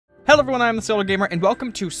everyone, I'm the Solar Gamer, and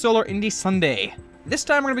welcome to Solar Indie Sunday. This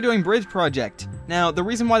time we're going to be doing Bridge Project. Now, the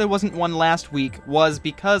reason why there wasn't one last week was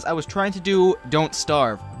because I was trying to do Don't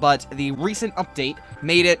Starve, but the recent update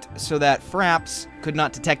made it so that Fraps could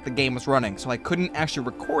not detect the game was running, so I couldn't actually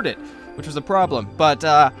record it, which was a problem. But,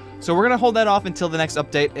 so we're going to hold that off until the next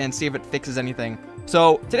update and see if it fixes anything.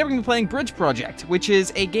 So, today we're going to be playing Bridge Project, which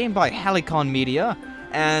is a game by Halycon Media,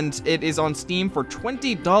 and it is on Steam for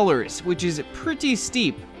 $20, which is pretty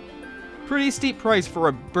steep. Pretty steep price for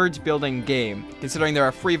a bridge building game, considering there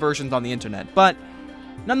are free versions on the internet. But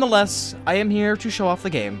nonetheless, I am here to show off the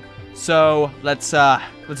game. So let's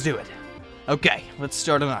do it. Okay, let's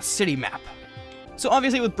start on a city map. So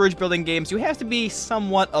obviously with bridge building games, you have to be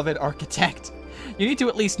somewhat of an architect. You need to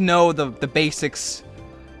at least know the basics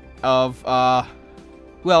of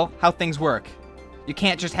well, how things work. You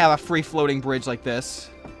can't just have a free floating bridge like this,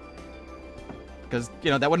 because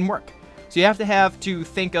you know that wouldn't work. So you have to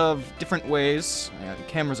think of different ways. Yeah, the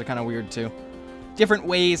cameras are kind of weird too. Different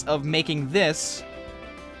ways of making this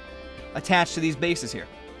attached to these bases here.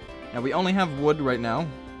 Now we only have wood right now.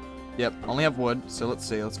 Yep, only have wood. So let's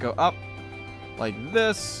see. Let's go up like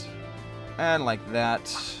this and like that.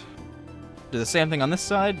 Do the same thing on this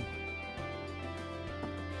side.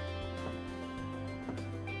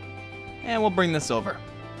 And we'll bring this over.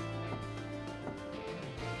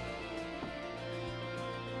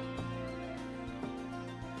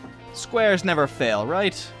 Squares never fail,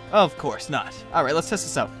 right? Of course not. Alright, let's test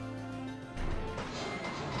this out.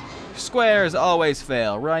 Squares always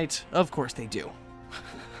fail, right? Of course they do.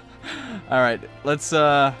 Alright, let's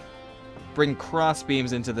bring cross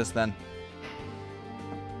beams into this then.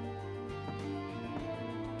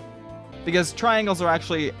 Because triangles are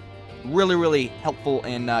actually really helpful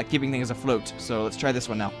in keeping things afloat. So let's try this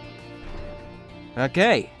one now.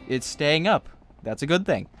 Okay, it's staying up. That's a good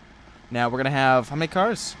thing. Now we're gonna have how many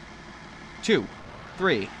cars? 2,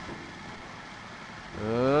 3.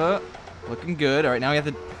 Looking good. All right, now we have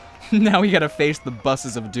to. Now we gotta face the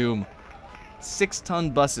buses of doom. 6-ton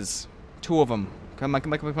buses. 2 of them. Come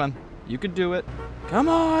on. You could do it. Come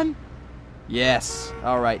on. Yes.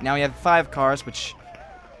 All right. Now we have 5 cars, which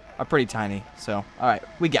are pretty tiny. So, all right,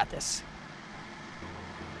 we got this.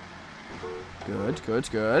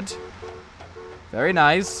 Good. Very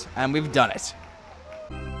nice, and we've done it.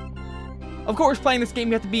 Of course, playing this game,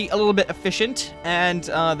 you have to be a little bit efficient, and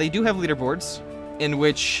they do have leaderboards in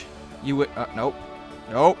which you would... nope.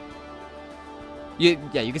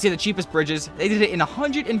 Yeah, you can see the cheapest bridges. They did it in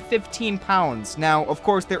 115 pounds. Now, of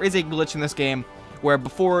course, there is a glitch in this game where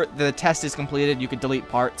before the test is completed, you could delete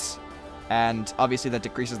parts, and obviously that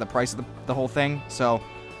decreases the price of the whole thing. So,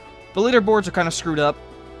 the leaderboards are kind of screwed up,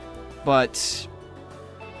 but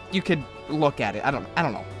you could look at it. I don't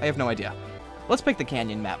know. I have no idea. Let's pick the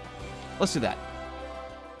canyon map. Let's do that.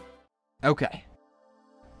 Okay.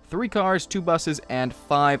 3 cars, 2 buses, and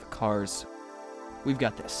 5 cars. We've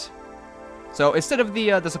got this. So instead of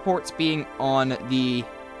the supports being on the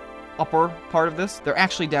upper part of this, they're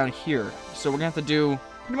actually down here. So we're gonna have to do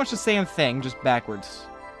pretty much the same thing, just backwards.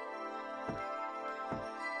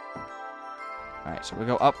 Alright, so we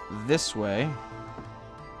go up this way.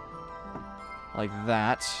 Like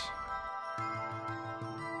that.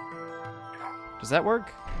 Does that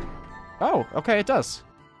work? Oh, okay, it does.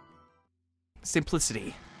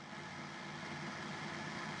 Simplicity.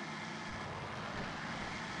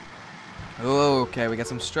 Oh, okay, we got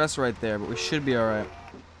some stress right there, but we should be alright.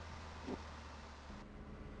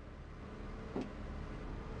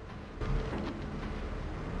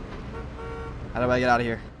 How do I get out of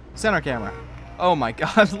here? Center camera. Oh my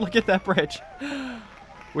god, look at that bridge.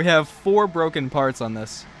 We have 4 broken parts on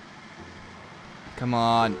this. Come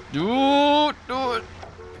on. Do it.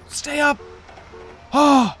 Stay up!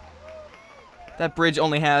 Oh! That bridge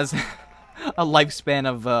only has a lifespan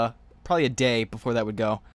of probably a day before that would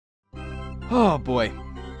go. Oh boy.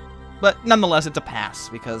 But nonetheless, it's a pass,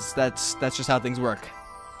 because that's just how things work.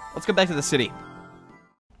 Let's go back to the city.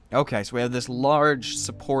 Okay, so we have this large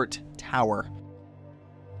support tower.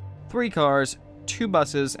 3 cars, 2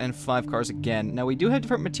 buses, and 5 cars again. Now, we do have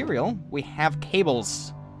different material. We have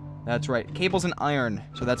cables. That's right, cables and iron.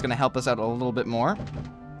 So that's going to help us out a little bit more.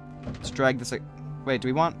 Let's drag this... Wait, do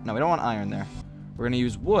we want... No, we don't want iron there. We're going to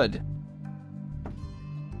use wood.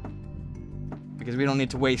 Because we don't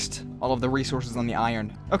need to waste all of the resources on the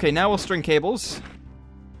iron. Okay, now we'll string cables.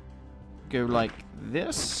 Go like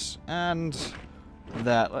this, and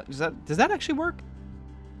that. Does that actually work?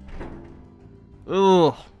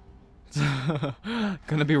 Ugh.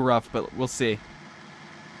 Gonna be rough, but we'll see.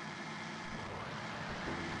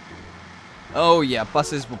 Oh yeah,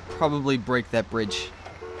 buses will probably break that bridge.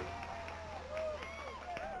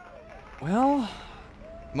 Well,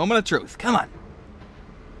 moment of truth. Come on.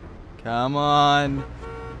 Come on.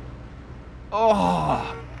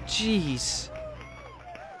 Oh, jeez.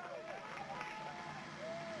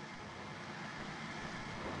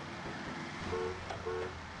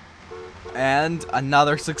 And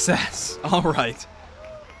another success. All right.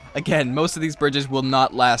 Again, most of these bridges will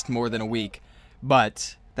not last more than a week,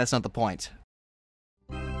 but that's not the point.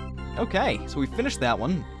 Okay, so we finished that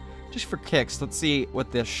one. Just for kicks, let's see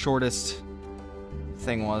what the shortest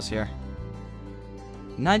thing was here.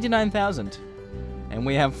 99,000. And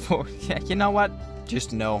we have 4. Yeah, you know what?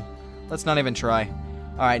 Just no. Let's not even try.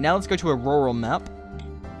 Alright, now let's go to a rural map.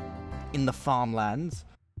 In the farmlands.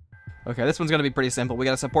 Okay, this one's gonna be pretty simple. We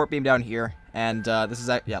got a support beam down here. And this is,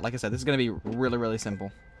 yeah, like I said, this is gonna be really, really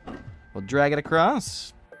simple. We'll drag it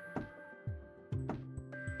across.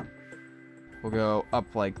 We'll go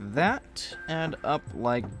up like that, and up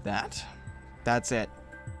like that. That's it.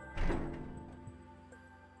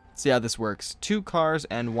 See how this works. 2 cars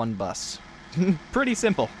and 1 bus. Pretty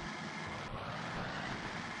simple.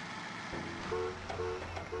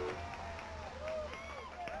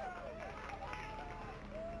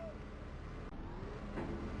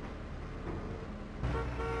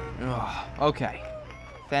 Ugh, okay.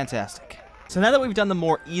 Fantastic. So now that we've done the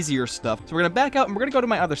more easier stuff, so we're going to back out and we're going to go to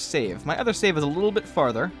my other save. My other save is a little bit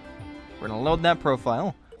farther. We're going to load that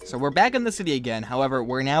profile. So we're back in the city again. However,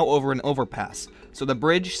 we're now over an overpass. So the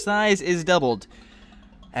bridge size is doubled.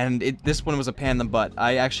 And this one was a pain in the butt.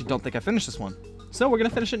 I actually don't think I finished this one. So we're going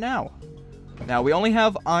to finish it now. Now, we only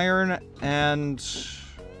have iron and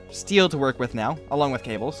steel to work with now, along with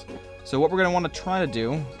cables. So what we're going to want to try to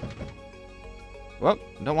do... Whoop,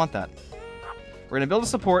 don't want that. We're going to build a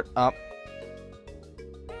support up.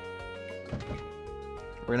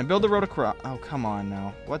 We're gonna build the road across. Oh, come on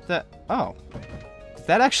now. What the? Oh. Does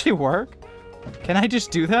that actually work? Can I just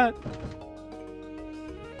do that?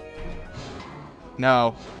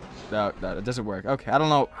 No. No, it doesn't work. Okay, I don't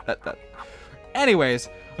know. Anyways,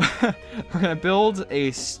 we're gonna build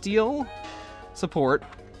a steel support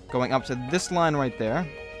going up to this line right there.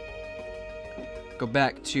 Go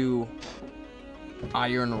back to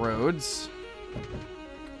iron roads.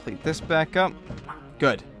 Complete this back up.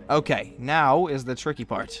 Good. Okay, now is the tricky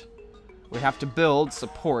part. We have to build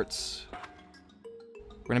supports.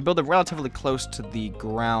 We're going to build it relatively close to the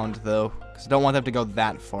ground, though, because I don't want them to go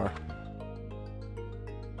that far.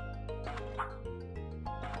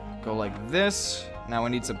 Go like this. Now we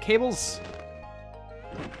need some cables.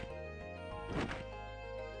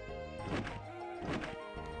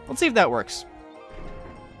 Let's see if that works.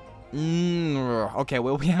 Okay,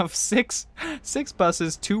 well, we have six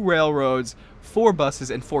buses, 2 railroads, 4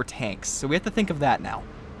 buses, and 4 tanks. So we have to think of that now.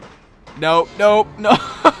 Nope, nope, no.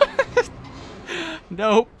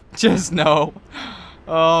 Nope, just no.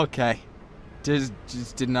 Okay. Just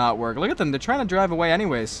did not work. Look at them, they're trying to drive away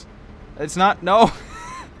anyways. It's not, no.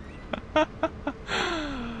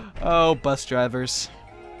 Oh, bus drivers.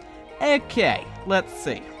 Okay, let's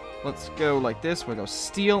see. Let's go like this. We'll go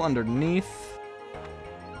steel underneath.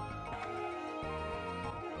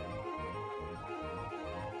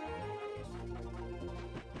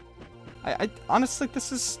 I honestly,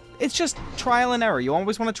 it's just trial and error. You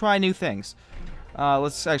always want to try new things.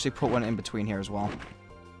 Let's actually put one in between here as well.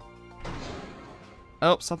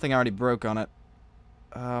 Oh, something already broke on it.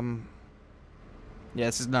 Yeah,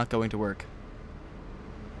 this is not going to work.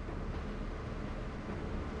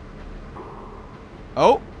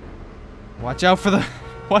 Oh! Watch out for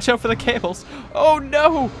the cables. Oh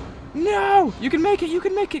no! No! You can make it, you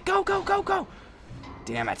can make it! Go, go, go, go!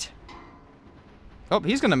 Damn it. Oh,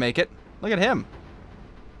 he's gonna make it. Look at him.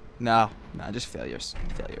 No, just failures.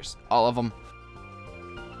 Failures. All of them.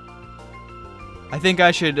 I think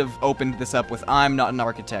I should have opened this up with I'm not an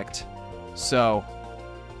architect. So.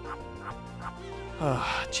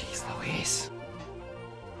 Oh, jeez Louise.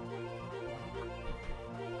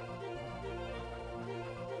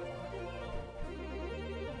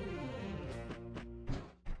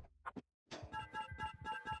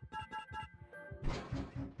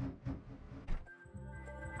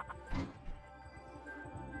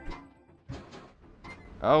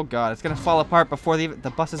 Oh god, it's gonna fall apart before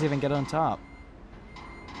the buses even get on top.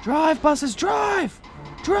 Drive, buses, drive!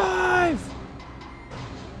 Drive!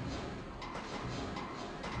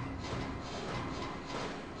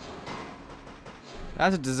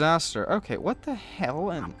 That's a disaster. Okay, what the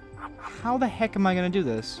hell and how the heck am I gonna do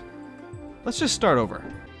this? Let's just start over.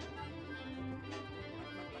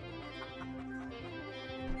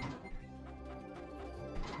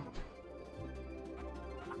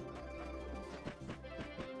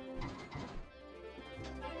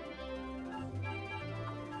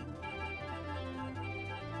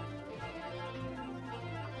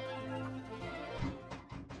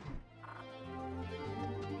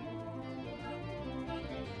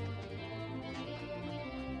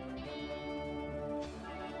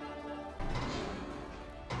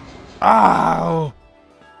 Oh!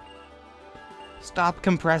 Stop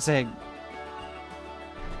compressing.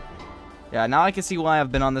 Yeah, now I can see why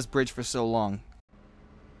I've been on this bridge for so long.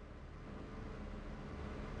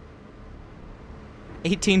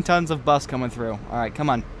 18 tons of bus coming through. Alright, come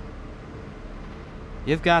on.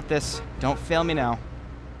 You've got this. Don't fail me now.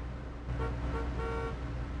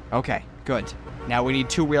 Okay, good. Now we need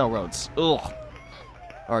 2 railroads. Ugh.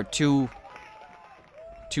 Or two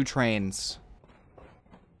trains.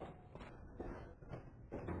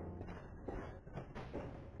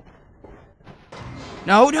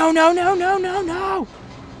 No, no, no, no, no, no, no!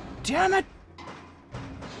 Damn it!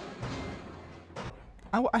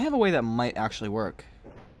 I have a way that might actually work.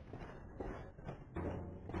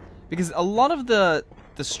 Because a lot of the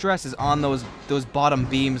stress is on those bottom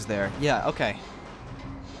beams there. Yeah, okay.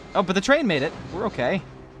 Oh, but the train made it. We're okay.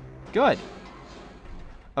 Good.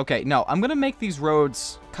 Okay, no, I'm gonna make these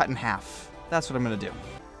roads cut in half. That's what I'm gonna do.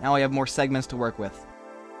 Now I have more segments to work with.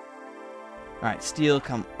 Alright, steel,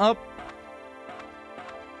 come up.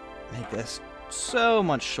 Make this so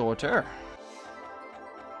much shorter.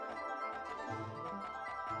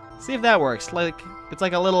 See if that works. It's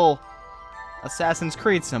like a little Assassin's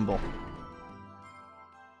Creed symbol.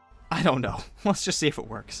 I don't know. Let's just see if it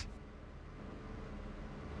works.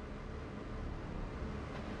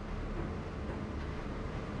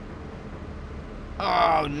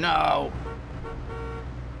 Oh no!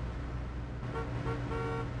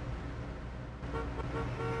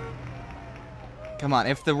 Come on,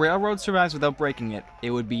 if the railroad survives without breaking it,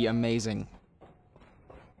 it would be amazing.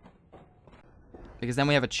 Because then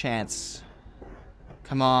we have a chance.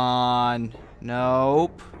 Come on.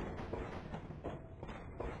 Nope.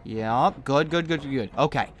 Yep. Good, good, good, good.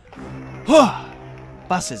 Okay.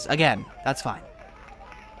 Buses, again. That's fine.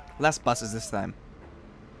 Less buses this time.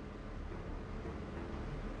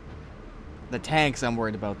 The tanks I'm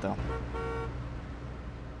worried about, though.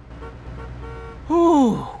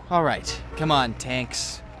 Whew. Alright. Come on,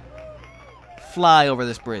 tanks. Fly over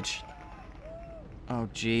this bridge. Oh,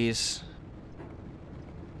 jeez.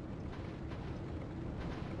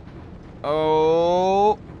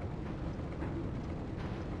 Oh.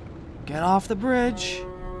 Get off the bridge.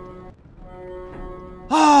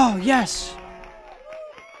 Oh, yes.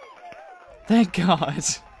 Thank God.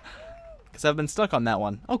 Because I've been stuck on that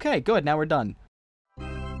one. Okay, good. Now we're done.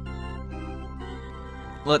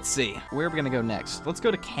 Let's see. Where are we going to go next? Let's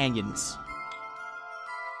go to canyons.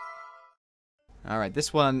 Alright,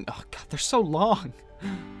 this one... Oh, God, they're so long.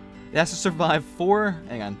 It has to survive 4...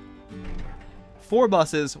 Hang on. 4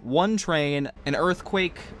 buses, 1 train, an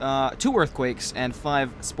earthquake, 2 earthquakes, and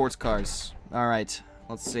 5 sports cars. Alright,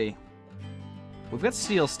 let's see. We've got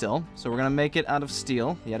steel still, so we're gonna make it out of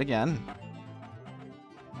steel, yet again.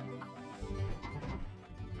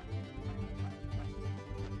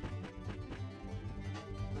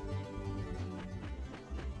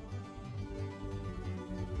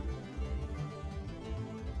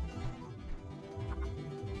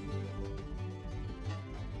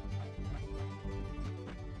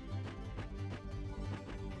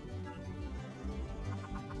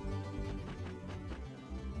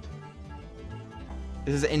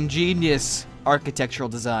 This is ingenious architectural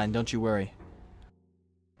design, don't you worry.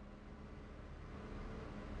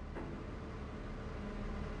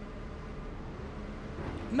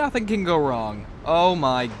 Nothing can go wrong. Oh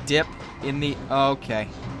my dip in the... Okay.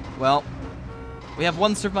 Well, we have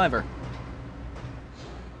 1 survivor.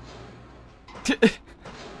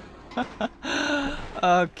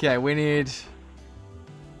 Okay, we need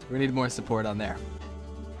more support on there.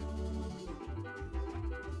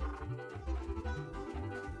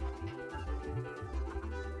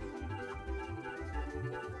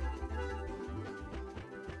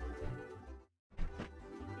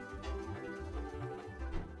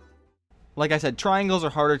 Like I said, triangles are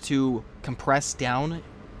harder to compress down,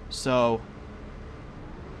 so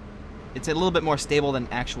it's a little bit more stable than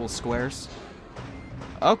actual squares.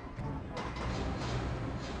 Oh.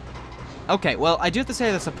 Okay, well, I do have to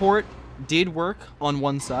say the support did work on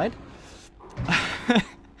one side.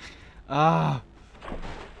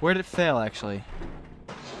 Where did it fail, actually?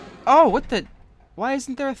 Oh, what the... Why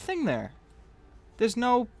isn't there a thing there? There's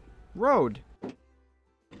no road.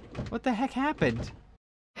 What the heck happened?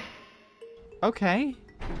 Okay.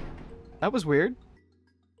 That was weird.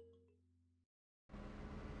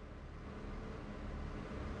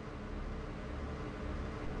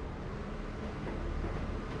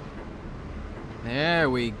 There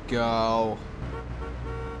we go.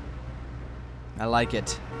 I like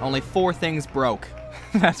it. Only 4 things broke.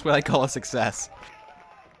 That's what I call a success.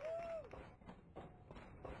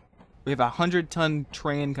 We have a 100-ton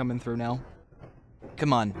train coming through now.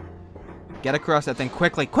 Come on. Get across that thing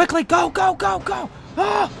quickly. Quickly! Go, go, go, go!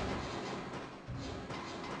 Ah!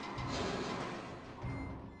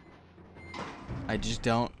 I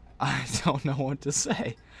don't know what to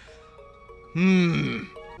say.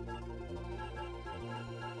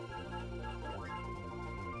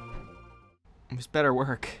 This better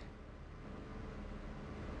work.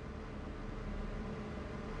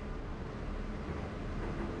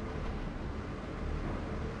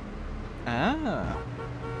 Ah.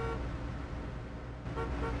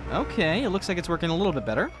 Okay, it looks like it's working a little bit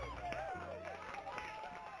better.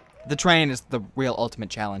 The train is the real ultimate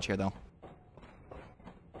challenge here, though.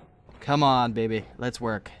 Come on, baby. Let's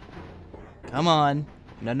work. Come on.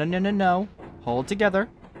 No, no, no, no, no. Hold together.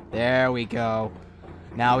 There we go.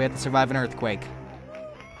 Now we have to survive an earthquake.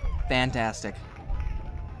 Fantastic.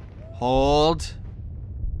 Hold.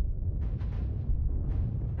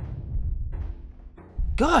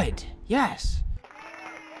 Good. Yes.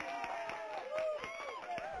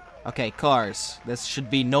 Okay, cars. This should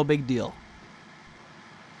be no big deal.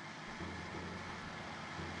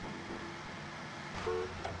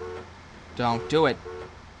 Don't do it.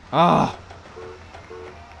 Oh.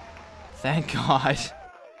 Thank God.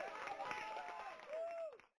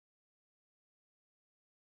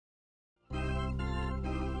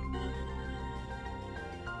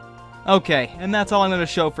 Okay, and that's all I'm going to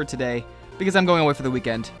show for today, because I'm going away for the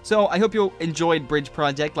weekend. So I hope you enjoyed Bridge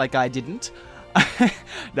Project like I didn't.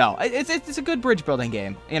 No, it's a good bridge building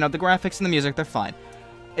game. You know, the graphics and the music, they're fine.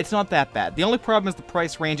 It's not that bad. The only problem is the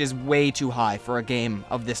price range is way too high for a game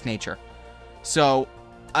of this nature. So,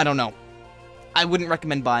 I don't know. I wouldn't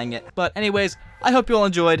recommend buying it. But anyways, I hope you all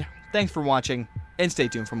enjoyed. Thanks for watching, and stay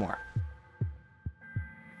tuned for more.